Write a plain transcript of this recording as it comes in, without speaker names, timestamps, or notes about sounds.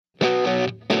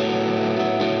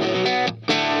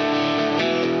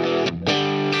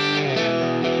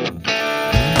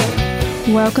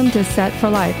Welcome to Set for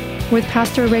Life with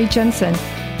Pastor Ray Jensen.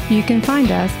 You can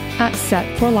find us at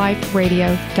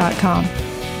setforliferadio.com.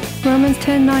 Romans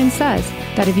 10:9 says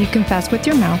that if you confess with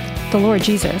your mouth the Lord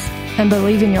Jesus and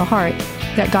believe in your heart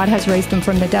that God has raised him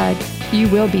from the dead, you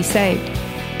will be saved.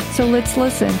 So let's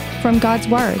listen from God's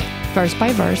Word, verse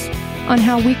by verse, on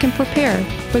how we can prepare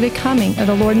for the coming of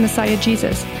the Lord and Messiah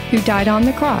Jesus, who died on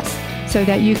the cross so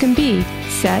that you can be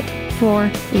set for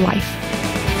life.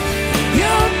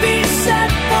 You'll be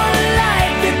set for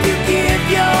life if you give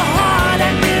your heart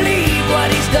and believe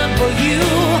what he's done for you.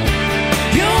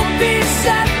 You'll be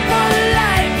set for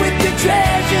life with your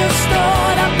treasure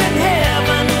stored up in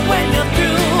heaven when you're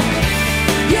through.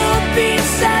 You'll be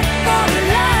set for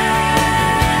life.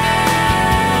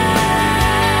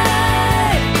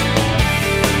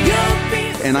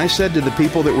 And I said to the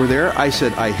people that were there, I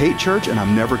said, I hate church and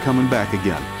I'm never coming back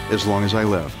again as long as I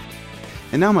live.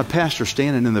 And now I'm a pastor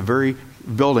standing in the very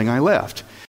building I left.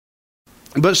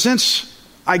 But since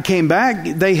I came back,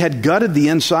 they had gutted the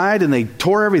inside and they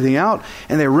tore everything out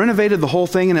and they renovated the whole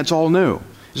thing and it's all new.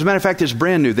 As a matter of fact, it's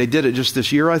brand new. They did it just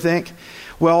this year, I think.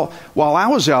 Well, while I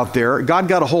was out there, God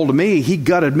got a hold of me. He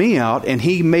gutted me out and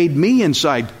he made me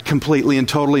inside completely and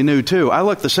totally new too. I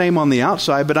look the same on the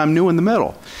outside, but I'm new in the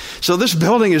middle. So this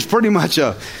building is pretty much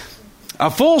a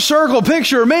full circle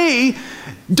picture of me.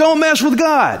 Don't mess with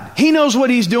God. He knows what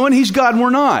he's doing. He's God and we're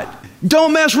not.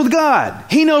 Don't mess with God.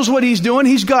 He knows what he's doing.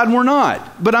 He's God and we're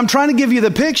not. But I'm trying to give you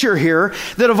the picture here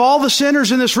that of all the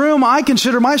sinners in this room, I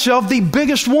consider myself the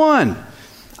biggest one.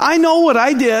 I know what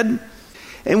I did.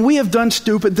 And we have done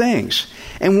stupid things.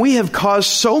 And we have caused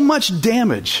so much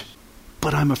damage.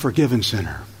 But I'm a forgiven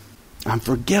sinner. I'm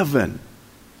forgiven.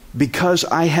 Because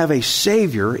I have a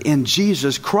Savior in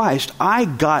Jesus Christ, I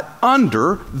got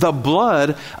under the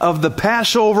blood of the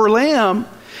Passover lamb.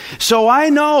 So I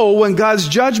know when God's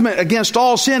judgment against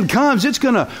all sin comes, it's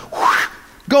going to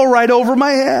go right over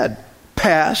my head.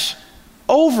 Pass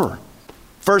over.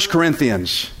 1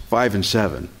 Corinthians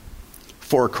 5:7.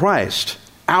 For Christ,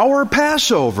 our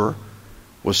Passover,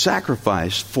 was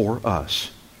sacrificed for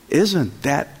us. Isn't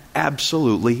that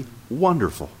absolutely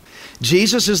wonderful?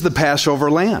 Jesus is the Passover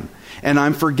lamb, and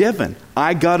I'm forgiven.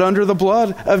 I got under the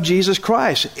blood of Jesus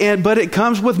Christ. But it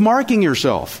comes with marking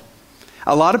yourself.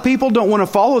 A lot of people don't want to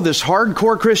follow this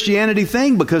hardcore Christianity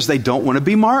thing because they don't want to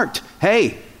be marked.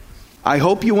 Hey, I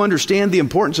hope you understand the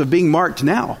importance of being marked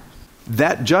now.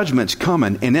 That judgment's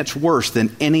coming, and it's worse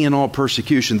than any and all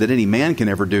persecution that any man can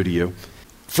ever do to you.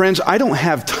 Friends, I don't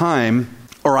have time,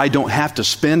 or I don't have to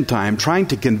spend time trying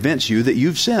to convince you that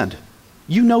you've sinned.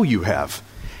 You know you have.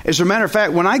 As a matter of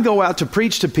fact, when I go out to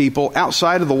preach to people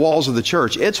outside of the walls of the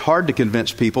church, it's hard to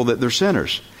convince people that they're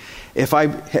sinners. If I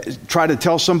try to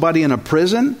tell somebody in a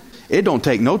prison, it don't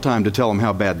take no time to tell them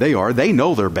how bad they are. They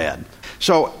know they're bad.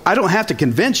 So I don't have to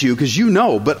convince you because you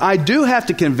know, but I do have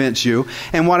to convince you.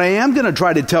 And what I am going to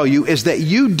try to tell you is that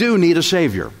you do need a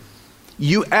Savior.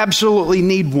 You absolutely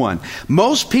need one.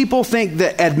 Most people think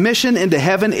that admission into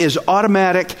heaven is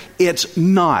automatic. It's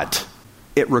not.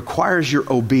 It requires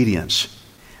your obedience.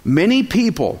 Many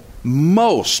people,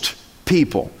 most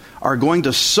people, are going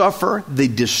to suffer the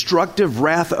destructive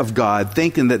wrath of God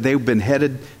thinking that they've been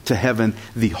headed to heaven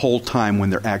the whole time when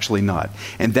they're actually not.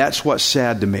 And that's what's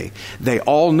sad to me. They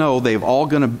all know they're all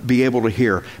going to be able to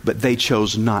hear, but they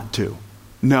chose not to.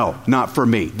 No, not for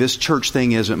me. This church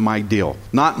thing isn't my deal.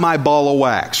 Not my ball of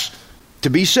wax. To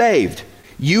be saved,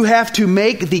 you have to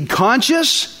make the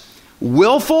conscious,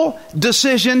 willful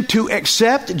decision to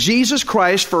accept Jesus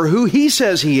Christ for who he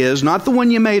says he is, not the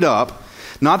one you made up,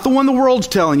 not the one the world's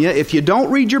telling you. If you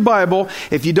don't read your Bible,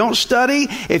 if you don't study,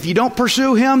 if you don't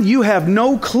pursue him, you have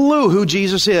no clue who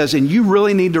Jesus is, and you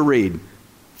really need to read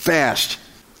fast.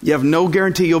 You have no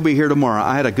guarantee you'll be here tomorrow.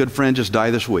 I had a good friend just die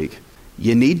this week.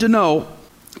 You need to know,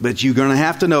 but you're going to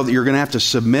have to know that you're going to have to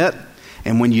submit.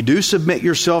 And when you do submit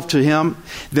yourself to him,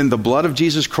 then the blood of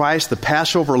Jesus Christ, the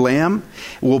Passover lamb,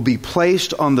 will be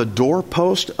placed on the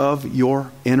doorpost of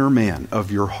your inner man,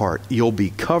 of your heart. You'll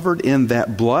be covered in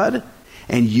that blood,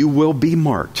 and you will be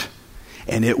marked.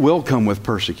 And it will come with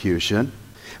persecution.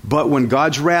 But when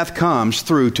God's wrath comes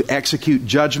through to execute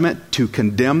judgment, to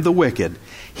condemn the wicked,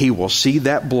 he will see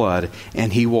that blood,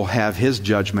 and he will have his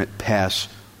judgment pass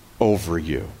over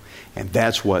you. And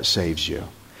that's what saves you.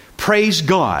 Praise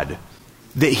God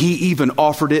that he even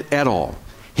offered it at all.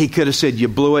 He could have said, you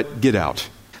blew it, get out.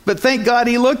 But thank God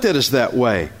he looked at us that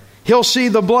way. He'll see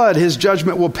the blood. His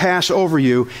judgment will pass over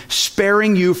you,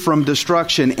 sparing you from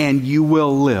destruction, and you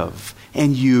will live,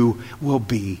 and you will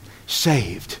be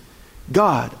saved.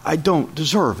 God, I don't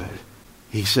deserve it.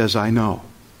 He says, I know.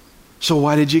 So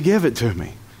why did you give it to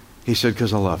me? He said,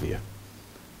 because I love you.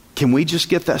 Can we just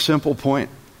get that simple point?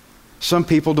 Some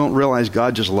people don't realize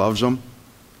God just loves them.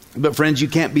 But friends, you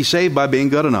can't be saved by being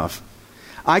good enough.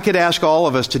 I could ask all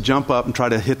of us to jump up and try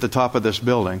to hit the top of this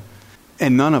building,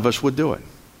 and none of us would do it.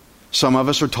 Some of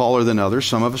us are taller than others.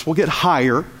 Some of us will get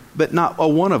higher, but not a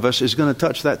one of us is going to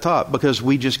touch that top because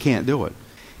we just can't do it.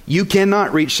 You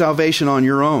cannot reach salvation on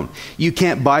your own. You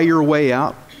can't buy your way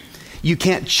out. You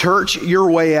can't church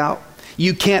your way out.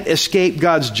 You can't escape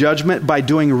God's judgment by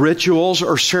doing rituals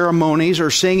or ceremonies or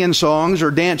singing songs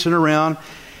or dancing around.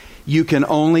 You can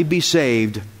only be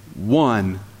saved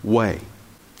one way.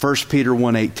 1 Peter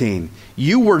 1:18.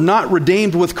 You were not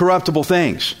redeemed with corruptible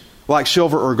things like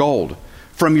silver or gold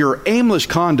from your aimless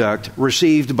conduct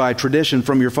received by tradition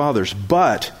from your fathers,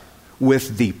 but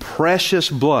with the precious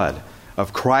blood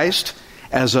of Christ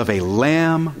as of a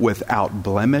lamb without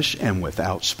blemish and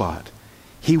without spot.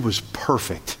 He was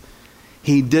perfect.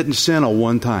 He didn't sin a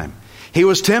one time. He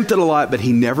was tempted a lot, but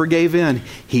he never gave in.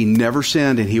 He never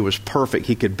sinned, and he was perfect.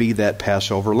 He could be that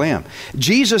Passover lamb.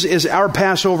 Jesus is our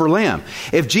Passover lamb.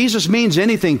 If Jesus means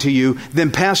anything to you,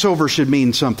 then Passover should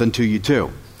mean something to you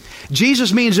too.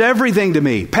 Jesus means everything to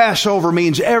me. Passover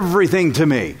means everything to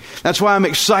me. That's why I'm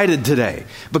excited today,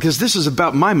 because this is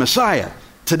about my Messiah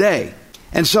today.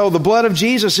 And so the blood of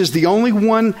Jesus is the only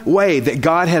one way that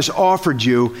God has offered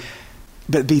you,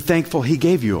 but be thankful He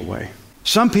gave you a way.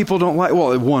 Some people don't like,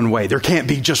 well, one way. There can't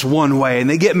be just one way. And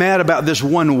they get mad about this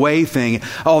one way thing.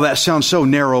 Oh, that sounds so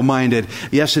narrow-minded.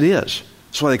 Yes, it is.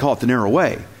 That's why they call it the narrow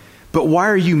way. But why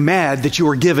are you mad that you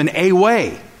were given a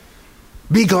way?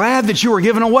 Be glad that you were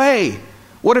given a way.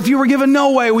 What if you were given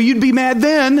no way? Well, you'd be mad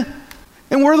then.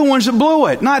 And we're the ones that blew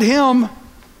it, not Him.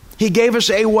 He gave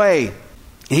us a way.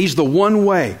 He's the one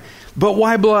way. But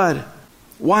why blood?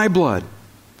 Why blood?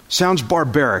 Sounds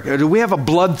barbaric. Do we have a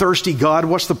bloodthirsty God?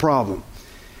 What's the problem?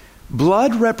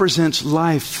 Blood represents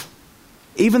life.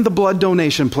 Even the blood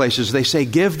donation places, they say,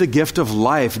 give the gift of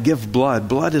life. Give blood.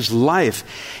 Blood is life.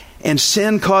 And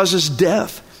sin causes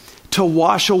death. To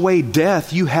wash away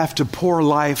death, you have to pour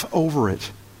life over it.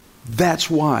 That's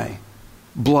why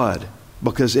blood,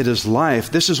 because it is life.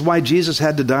 This is why Jesus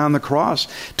had to die on the cross,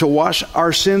 to wash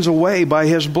our sins away by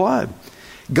His blood.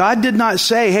 God did not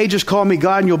say, hey, just call me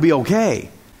God and you'll be okay.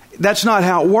 That's not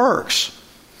how it works.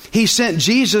 He sent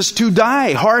Jesus to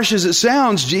die. Harsh as it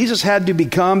sounds, Jesus had to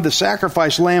become the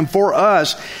sacrifice lamb for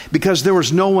us because there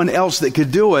was no one else that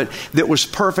could do it that was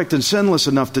perfect and sinless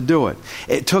enough to do it.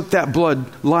 It took that blood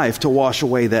life to wash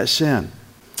away that sin.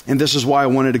 And this is why I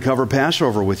wanted to cover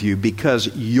Passover with you,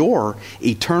 because your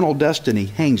eternal destiny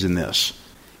hangs in this.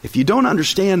 If you don't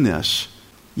understand this,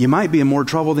 you might be in more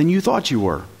trouble than you thought you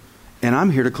were. And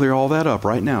I'm here to clear all that up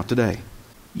right now today.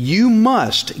 You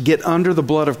must get under the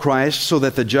blood of Christ so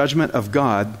that the judgment of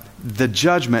God, the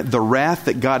judgment, the wrath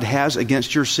that God has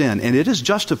against your sin, and it is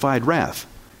justified wrath.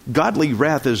 Godly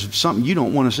wrath is something you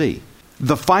don't want to see.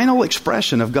 The final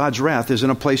expression of God's wrath is in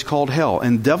a place called hell,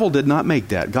 and the devil did not make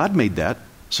that. God made that,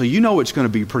 so you know it's going to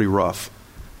be pretty rough.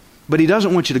 But He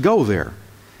doesn't want you to go there.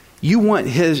 You want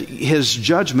His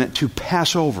judgment to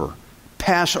pass over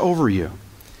you.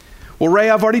 Well,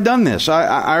 Ray, I've already done this.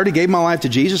 I already gave my life to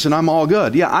Jesus and I'm all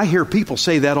good. Yeah, I hear people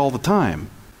say that all the time.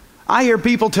 I hear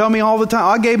people tell me all the time,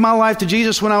 I gave my life to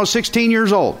Jesus when I was 16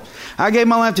 years old. I gave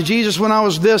my life to Jesus when I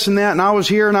was this and that, and I was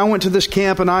here and I went to this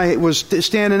camp and I was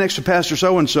standing next to Pastor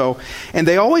so-and-so. And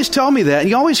they always tell me that. And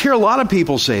you always hear a lot of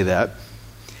people say that.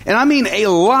 And I mean a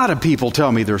lot of people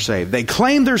tell me they're saved. They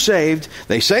claim they're saved.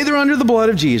 They say they're under the blood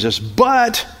of Jesus,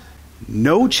 but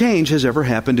no change has ever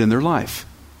happened in their life.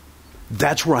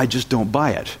 That's where I just don't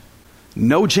buy it.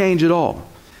 No change at all.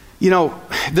 You know,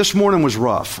 this morning was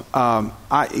rough.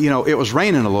 It was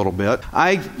raining a little bit.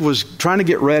 I was trying to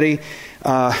get ready.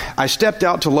 I stepped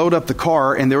out to load up the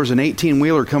car, and there was an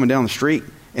 18-wheeler coming down the street,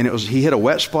 and he hit a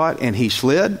wet spot, and he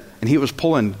slid, and he was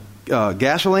pulling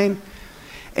gasoline,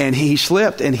 and he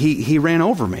slipped, and he ran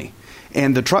over me.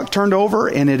 And the truck turned over,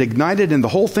 and it ignited, and the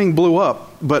whole thing blew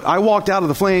up. But I walked out of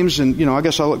the flames, and, I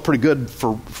guess I look pretty good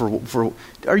for...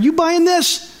 Are you buying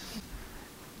this?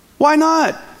 Why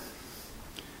not?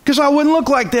 Because I wouldn't look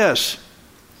like this.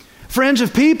 Friends,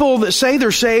 if people that say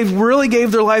they're saved really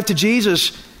gave their life to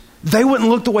Jesus, they wouldn't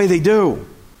look the way they do.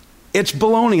 It's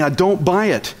baloney. I don't buy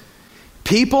it.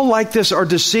 People like this are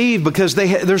deceived because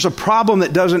there's a problem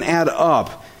that doesn't add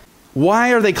up.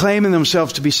 Why are they claiming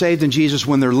themselves to be saved in Jesus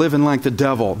when they're living like the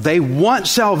devil? They want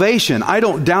salvation. I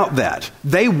don't doubt that.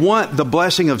 They want the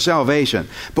blessing of salvation.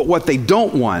 But what they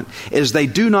don't want is they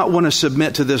do not want to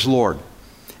submit to this Lord.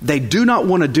 They do not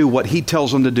want to do what He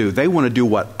tells them to do. They want to do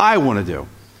what I want to do.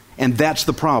 And that's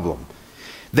the problem.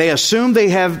 They assume they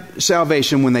have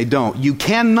salvation when they don't. You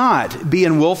cannot be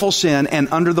in willful sin and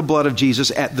under the blood of Jesus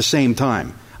at the same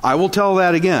time. I will tell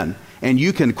that again, and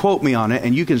you can quote me on it,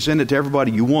 and you can send it to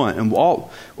everybody you want, and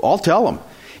I'll tell them.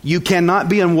 You cannot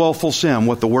be in willful sin,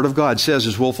 what the Word of God says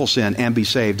is willful sin, and be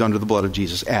saved under the blood of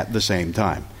Jesus at the same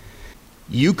time.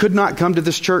 You could not come to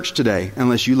this church today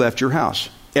unless you left your house.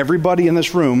 Everybody in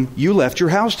this room, you left your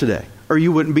house today, or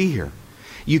you wouldn't be here.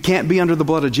 You can't be under the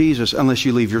blood of Jesus unless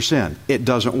you leave your sin. It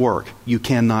doesn't work. You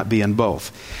cannot be in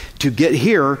both. To get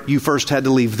here, you first had to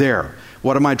leave there.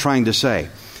 What am I trying to say?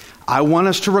 I want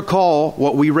us to recall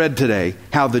what we read today,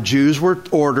 how the Jews were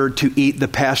ordered to eat the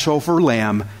Passover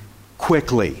lamb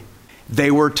quickly. They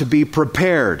were to be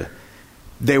prepared.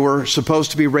 They were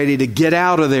supposed to be ready to get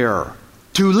out of there,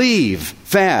 to leave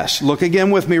fast. Look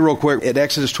again with me real quick at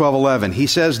Exodus 12:11. He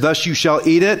says, "Thus you shall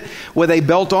eat it with a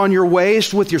belt on your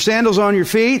waist, with your sandals on your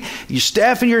feet, your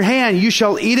staff in your hand. You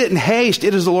shall eat it in haste.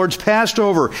 It is the Lord's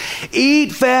Passover.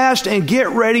 Eat fast and get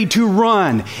ready to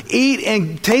run. Eat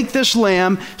and take this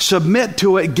lamb, submit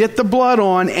to it, get the blood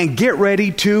on, and get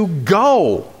ready to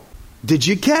go." Did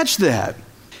you catch that?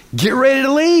 Get ready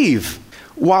to leave.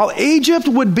 While Egypt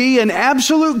would be in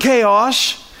absolute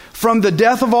chaos from the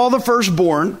death of all the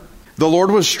firstborn, the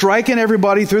Lord was striking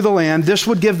everybody through the land. This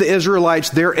would give the Israelites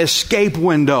their escape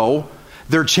window,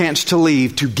 their chance to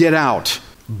leave, to get out.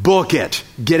 Book it.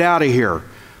 Get out of here.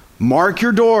 Mark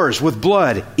your doors with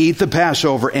blood. Eat the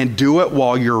Passover and do it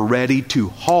while you're ready to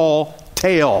haul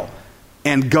tail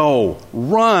and go.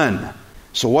 Run.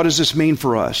 So what does this mean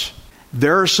for us?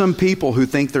 There are some people who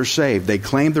think they're saved. They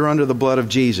claim they're under the blood of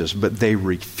Jesus, but they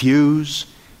refuse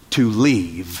to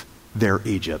leave their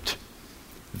Egypt.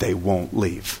 They won't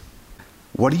leave.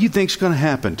 What do you think is going to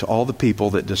happen to all the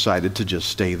people that decided to just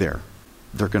stay there?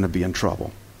 They're going to be in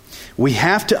trouble. We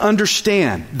have to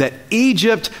understand that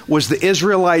Egypt was the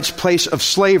Israelites' place of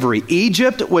slavery.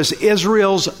 Egypt was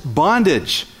Israel's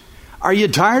bondage. Are you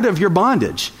tired of your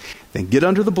bondage? Then get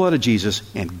under the blood of Jesus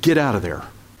and get out of there.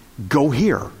 Go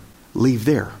here. Leave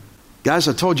there. Guys,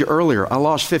 I told you earlier, I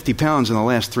lost 50 pounds in the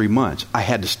last 3 months. I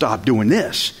had to stop doing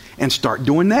this and start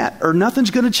doing that, or nothing's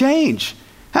going to change.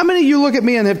 How many of you look at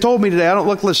me and have told me today I don't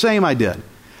look the same I did?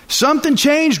 Something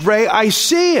changed, Ray. I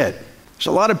see it. There's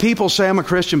a lot of people say I'm a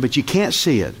Christian, but you can't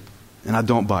see it, and I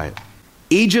don't buy it.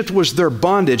 Egypt was their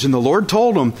bondage, and the Lord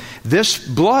told them, this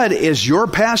blood is your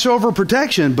Passover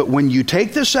protection, but when you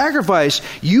take this sacrifice,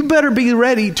 you better be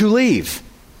ready to leave.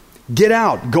 Get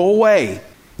out. Go away.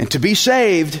 And to be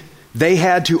saved, they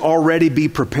had to already be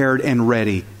prepared and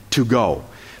ready to go.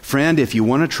 Friend, if you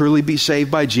want to truly be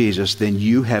saved by Jesus, then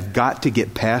you have got to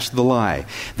get past the lie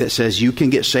that says you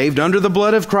can get saved under the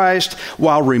blood of Christ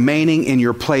while remaining in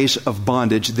your place of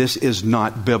bondage. This is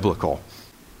not biblical.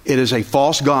 It is a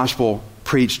false gospel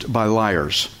preached by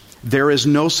liars. There is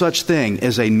no such thing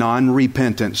as a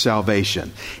non-repentant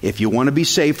salvation. If you want to be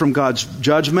saved from God's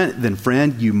judgment, then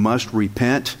friend, you must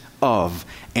repent of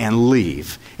and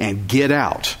leave and get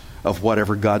out of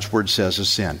whatever God's word says is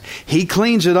sin. He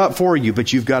cleans it up for you,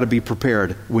 but you've got to be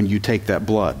prepared when you take that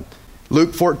blood.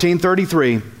 Luke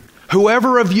 14:33,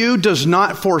 whoever of you does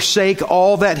not forsake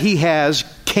all that he has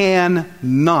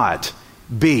cannot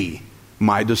be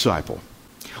my disciple.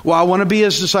 Well, I want to be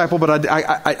his disciple, but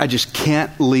I just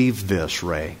can't leave this,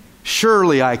 Ray.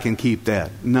 Surely I can keep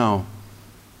that. No,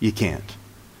 you can't.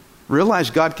 Realize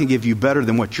God can give you better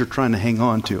than what you're trying to hang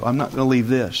on to. I'm not going to leave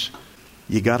this.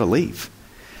 You got to leave.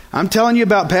 I'm telling you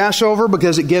about Passover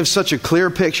because it gives such a clear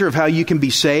picture of how you can be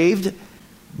saved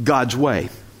God's way.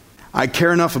 I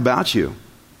care enough about you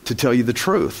to tell you the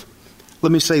truth.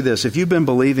 Let me say this. If you've been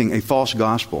believing a false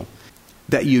gospel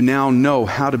that you now know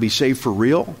how to be saved for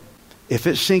real, if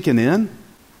it's sinking in,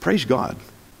 praise God.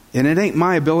 And it ain't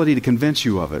my ability to convince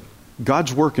you of it.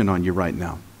 God's working on you right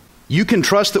now. You can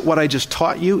trust that what I just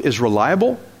taught you is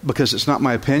reliable because it's not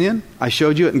my opinion. I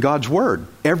showed you it in God's word,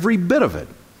 every bit of it.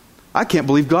 I can't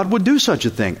believe God would do such a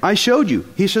thing. I showed you.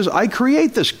 He says, I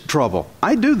create this trouble.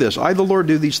 I do this. I, the Lord,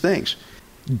 do these things.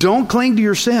 Don't cling to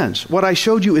your sins. What I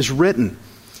showed you is written.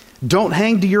 Don't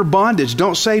hang to your bondage.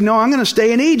 Don't say, no, I'm going to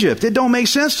stay in Egypt. It don't make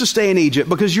sense to stay in Egypt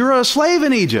because you're a slave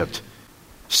in Egypt.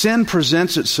 Sin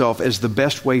presents itself as the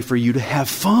best way for you to have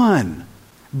fun,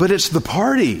 but it's the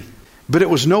party. But it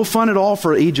was no fun at all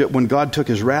for Egypt when God took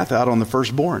his wrath out on the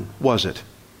firstborn, was it?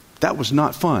 That was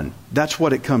not fun. That's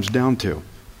what it comes down to.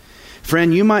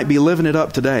 Friend, you might be living it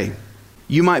up today.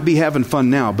 You might be having fun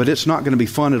now, but it's not going to be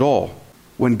fun at all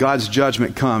when God's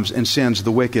judgment comes and sends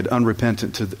the wicked,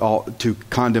 unrepentant to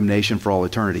condemnation for all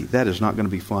eternity. That is not going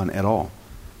to be fun at all.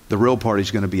 The real party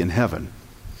is going to be in heaven.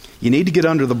 You need to get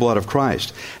under the blood of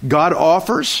Christ. God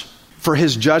offers for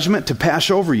his judgment to pass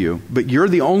over you, but you're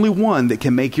the only one that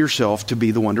can make yourself to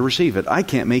be the one to receive it. I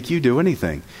can't make you do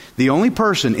anything. The only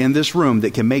person in this room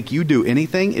that can make you do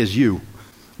anything is you.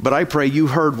 But I pray you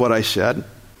heard what I said.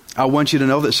 I want you to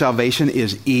know that salvation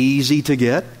is easy to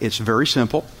get. It's very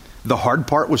simple. The hard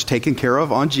part was taken care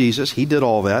of on Jesus. He did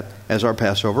all that as our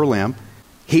Passover lamb.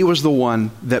 He was the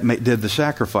one that did the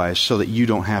sacrifice so that you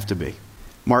don't have to be.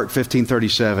 Mark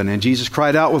 15:37, and Jesus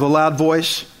cried out with a loud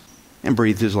voice and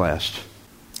breathed his last.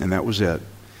 And that was it.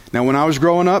 Now, when I was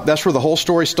growing up, that's where the whole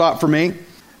story stopped for me.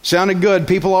 Sounded good.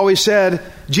 People always said,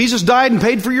 Jesus died and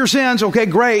paid for your sins. Okay,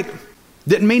 great.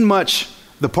 Didn't mean much.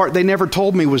 The part they never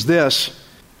told me was this.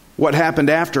 What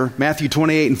happened after? Matthew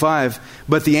 28:5.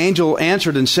 But the angel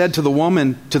answered and said to the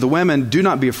women, do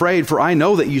not be afraid, for I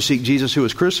know that you seek Jesus who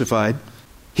was crucified.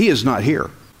 He is not here,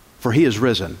 for he is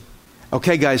risen.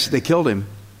 Okay, guys, they killed him,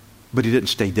 but he didn't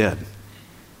stay dead.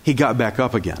 He got back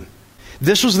up again.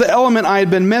 This was the element I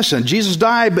had been missing. Jesus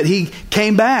died, but he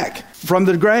came back from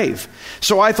the grave.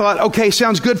 So I thought, okay,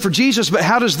 sounds good for Jesus, but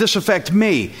how does this affect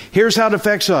me? Here's how it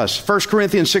affects us. 1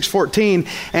 Corinthians 6:14,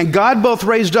 and God both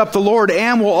raised up the Lord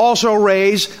and will also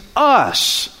raise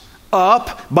us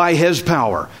up by his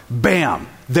power. Bam,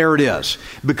 there it is.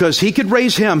 Because he could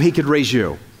raise him, he could raise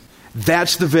you.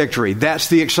 That's the victory. That's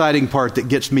the exciting part that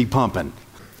gets me pumping.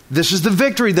 This is the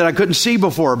victory that I couldn't see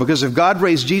before, because if God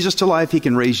raised Jesus to life, he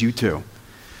can raise you too.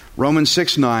 Romans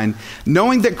 6:9,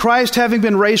 knowing that Christ, having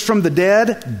been raised from the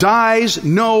dead, dies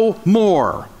no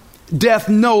more. Death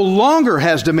no longer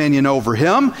has dominion over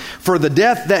him. For the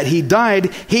death that he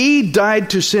died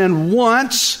to sin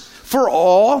once for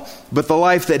all, but the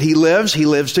life that he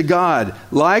lives to God.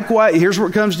 Likewise, here's where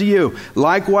it comes to you.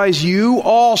 Likewise, you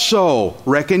also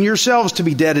reckon yourselves to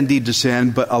be dead indeed to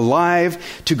sin, but alive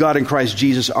to God in Christ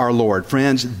Jesus our Lord.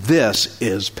 Friends, this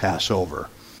is Passover.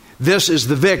 This is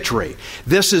the victory.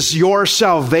 This is your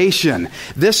salvation.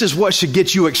 This is what should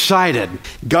get you excited.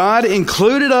 God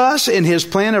included us in his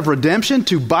plan of redemption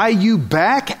to buy you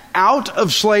back out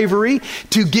of slavery,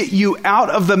 to get you out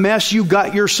of the mess you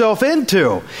got yourself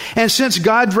into. And since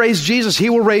God raised Jesus, he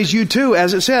will raise you too.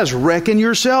 As it says, reckon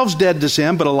yourselves dead to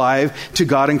sin, but alive to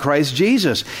God in Christ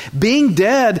Jesus. Being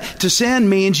dead to sin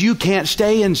means you can't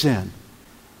stay in sin.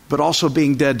 But also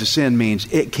being dead to sin means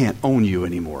it can't own you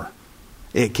anymore.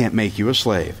 It can't make you a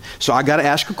slave. So I got to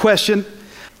ask a question.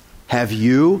 Have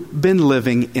you been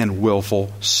living in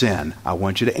willful sin? I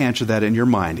want you to answer that in your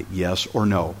mind, yes or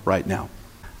no, right now.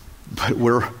 But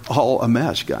we're all a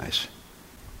mess, guys.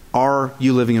 Are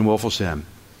you living in willful sin?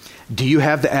 Do you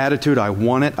have the attitude, I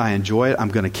want it, I enjoy it, I'm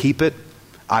going to keep it?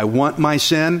 I want my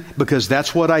sin because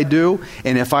that's what I do.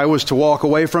 And if I was to walk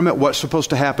away from it, what's supposed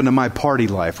to happen to my party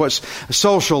life? What's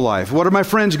social life? What are my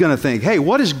friends going to think? Hey,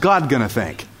 what is God going to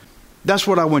think? That's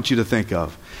what I want you to think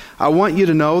of. I want you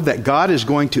to know that God is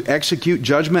going to execute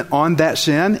judgment on that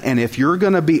sin, and if you're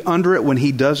going to be under it when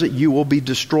he does it, you will be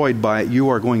destroyed by it. You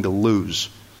are going to lose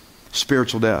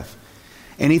spiritual death.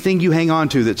 Anything you hang on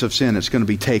to that's of sin, it's going to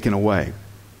be taken away.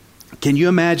 Can you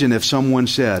imagine if someone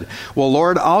said, well,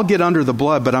 Lord, I'll get under the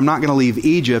blood, but I'm not going to leave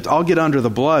Egypt. I'll get under the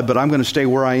blood, but I'm going to stay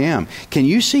where I am. Can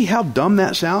you see how dumb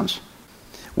that sounds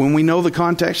when we know the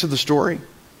context of the story?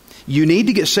 You need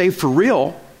to get saved for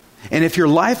real. And if your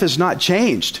life has not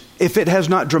changed, if it has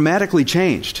not dramatically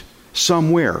changed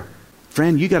somewhere,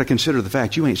 friend, you got to consider the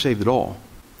fact you ain't saved at all.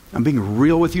 I'm being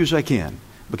real with you as I can,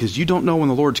 because you don't know when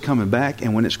the Lord's coming back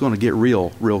and when it's going to get real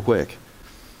quick.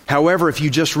 However, if you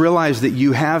just realize that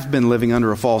you have been living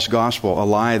under a false gospel, a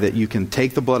lie that you can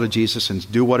take the blood of Jesus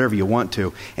and do whatever you want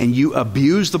to, and you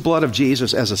abuse the blood of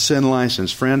Jesus as a sin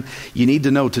license, friend, you need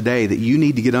to know today that you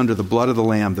need to get under the blood of the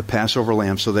Lamb, the Passover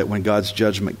Lamb, so that when God's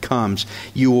judgment comes,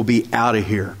 you will be out of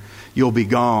here. You'll be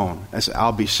gone.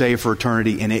 I'll be saved for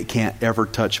eternity, and it can't ever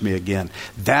touch me again.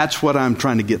 That's what I'm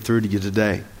trying to get through to you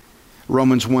today.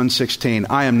 Romans 1:16,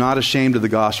 I am not ashamed of the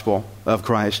gospel of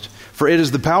Christ, for it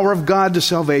is the power of God to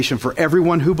salvation for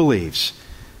everyone who believes,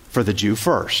 for the Jew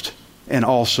first, and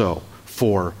also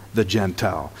for the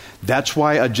Gentile. That's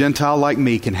why a Gentile like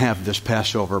me can have this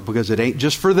Passover, because it ain't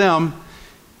just for them,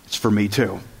 it's for me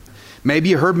too. Maybe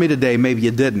you heard me today, maybe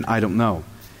you didn't, I don't know.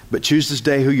 But choose this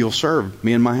day who you'll serve.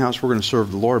 Me and my house, we're going to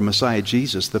serve the Lord, Messiah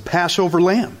Jesus, the Passover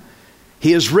Lamb.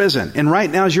 He is risen. And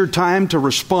right now is your time to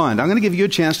respond. I'm going to give you a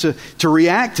chance to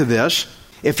react to this.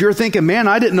 If you're thinking, man,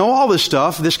 I didn't know all this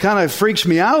stuff, this kind of freaks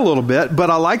me out a little bit,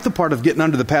 but I like the part of getting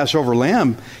under the Passover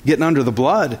lamb, getting under the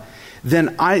blood,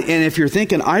 and if you're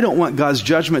thinking, I don't want God's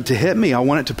judgment to hit me, I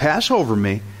want it to pass over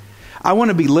me, I want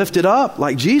to be lifted up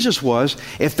like Jesus was.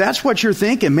 If that's what you're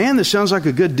thinking, man, this sounds like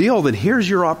a good deal, then here's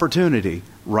your opportunity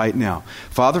right now.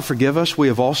 Father, forgive us. We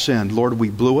have all sinned. Lord, we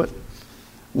blew it.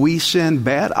 We sinned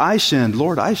bad. I sinned.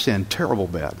 Lord, I sinned terrible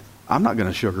bad. I'm not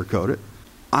going to sugarcoat it.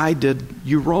 I did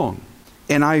you wrong.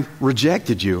 And I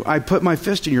rejected you. I put my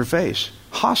fist in your face.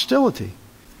 Hostility.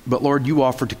 But Lord, you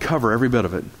offered to cover every bit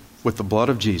of it with the blood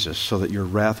of Jesus so that your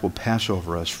wrath will pass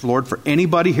over us. Lord, for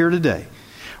anybody here today,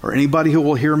 or anybody who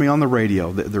will hear me on the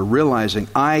radio, that they're realizing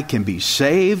I can be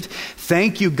saved.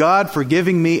 Thank you, God, for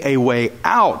giving me a way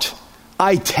out.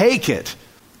 I take it.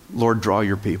 Lord, draw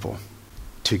your people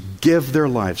to give their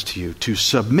lives to you, to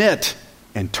submit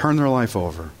and turn their life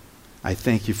over. I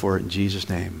thank you for it in Jesus'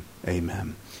 name.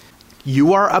 Amen.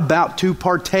 You are about to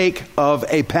partake of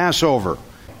a Passover.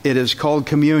 It is called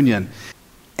communion.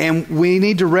 And we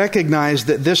need to recognize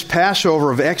that this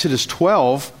Passover of Exodus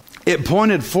 12, it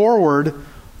pointed forward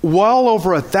well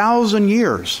over 1,000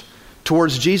 years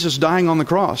towards Jesus dying on the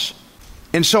cross.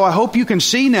 And so I hope you can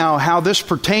see now how this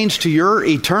pertains to your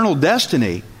eternal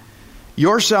destiny,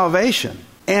 your salvation.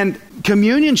 And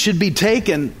communion should be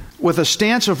taken with a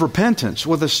stance of repentance,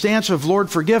 with a stance of, Lord,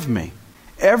 forgive me.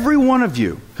 Every one of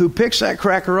you who picks that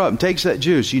cracker up and takes that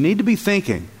juice, you need to be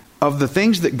thinking of the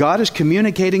things that God is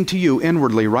communicating to you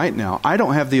inwardly right now. I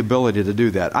don't have the ability to do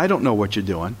that. I don't know what you're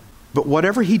doing. But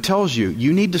whatever He tells you,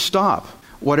 you need to stop.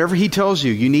 Whatever He tells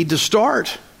you, you need to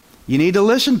start. You need to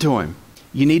listen to Him.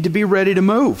 You need to be ready to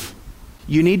move.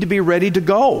 You need to be ready to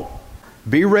go.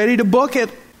 Be ready to book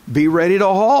it. Be ready to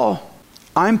haul.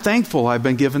 I'm thankful I've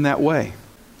been given that way.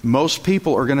 Most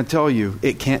people are going to tell you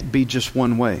it can't be just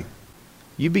one way.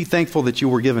 You be thankful that you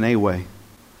were given a way.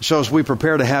 So as we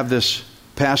prepare to have this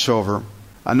Passover,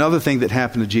 another thing that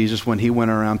happened to Jesus when He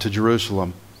went around to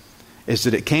Jerusalem is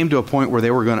that it came to a point where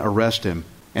they were going to arrest Him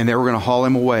and they were going to haul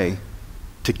Him away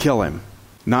to kill Him,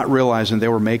 not realizing they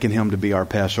were making Him to be our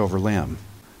Passover lamb.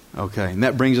 Okay, and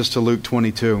that brings us to Luke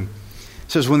 22.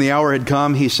 It says, when the hour had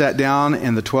come, He sat down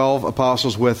and the 12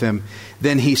 apostles with Him.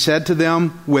 Then He said to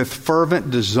them, with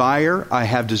fervent desire, I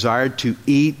have desired to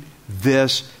eat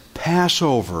this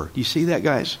Passover. Do you see that,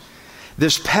 guys?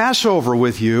 This Passover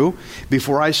with you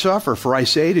before I suffer. For I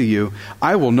say to you,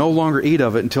 I will no longer eat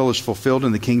of it until it is fulfilled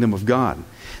in the kingdom of God.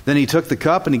 Then He took the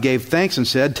cup and He gave thanks and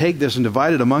said, take this and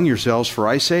divide it among yourselves. For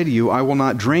I say to you, I will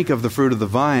not drink of the fruit of the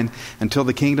vine until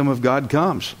the kingdom of God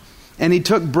comes. And He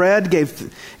took bread,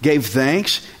 gave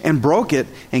thanks, and broke it,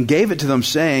 and gave it to them,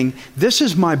 saying, this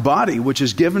is my body, which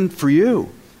is given for you.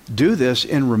 Do this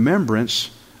in remembrance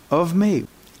of me.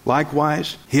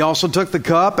 Likewise, He also took the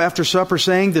cup after supper,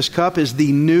 saying, this cup is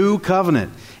the new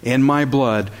covenant in my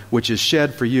blood, which is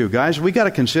shed for you. Guys, we got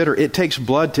to consider it takes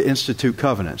blood to institute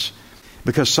covenants,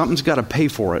 because something's got to pay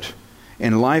for it,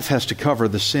 and life has to cover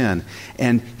the sin.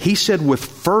 And He said, with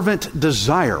fervent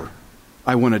desire,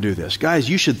 I want to do this. Guys,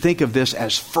 you should think of this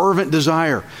as fervent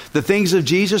desire. The things of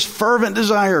Jesus, fervent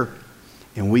desire.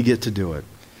 And we get to do it.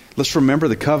 Let's remember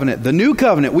the covenant, the new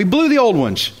covenant. We blew the old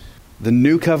ones. The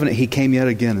new covenant, He came yet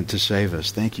again to save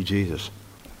us. Thank you, Jesus.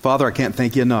 Father, I can't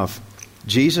thank you enough.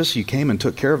 Jesus, you came and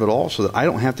took care of it all so that I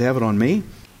don't have to have it on me.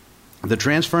 The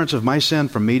transference of my sin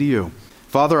from me to you.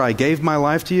 Father, I gave my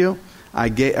life to you. I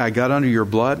got under your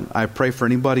blood. I pray for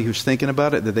anybody who's thinking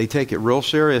about it that they take it real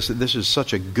serious, that this is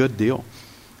such a good deal.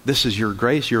 This is your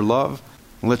grace, your love.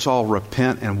 Let's all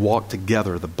repent and walk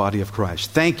together, the body of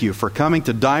Christ. Thank you for coming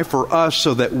to die for us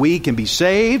so that we can be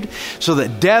saved, so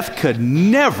that death could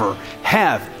never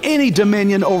have any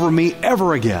dominion over me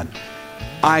ever again.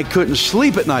 I couldn't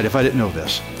sleep at night if I didn't know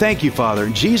this. Thank you, Father.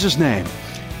 In Jesus' name,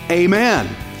 amen.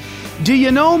 Do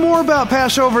you know more about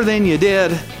Passover than you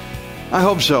did? I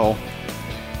hope so.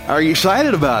 Are you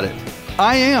excited about it?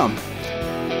 I am.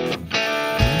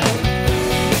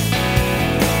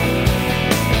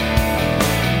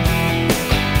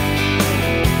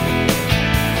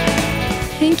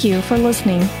 Thank you for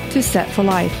listening to Set for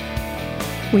Life.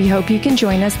 We hope you can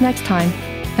join us next time,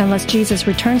 unless Jesus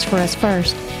returns for us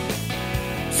first.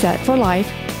 Set for Life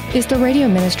is the radio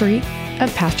ministry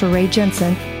of Pastor Ray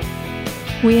Jensen.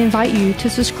 We invite you to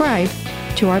subscribe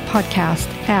to our podcast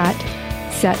at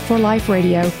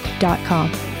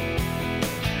setforliferadio.com.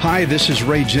 Hi, this is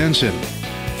Ray Jensen.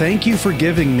 Thank you for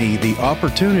giving me the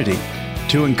opportunity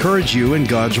to encourage you in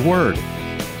God's Word.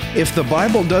 If the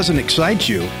Bible doesn't excite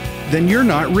you, then you're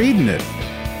not reading it.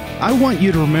 I want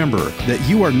you to remember that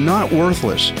you are not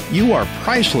worthless. You are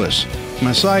priceless.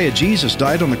 Messiah Jesus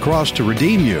died on the cross to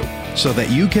redeem you so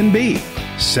that you can be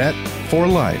set for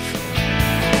life.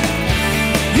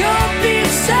 You'll be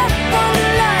set for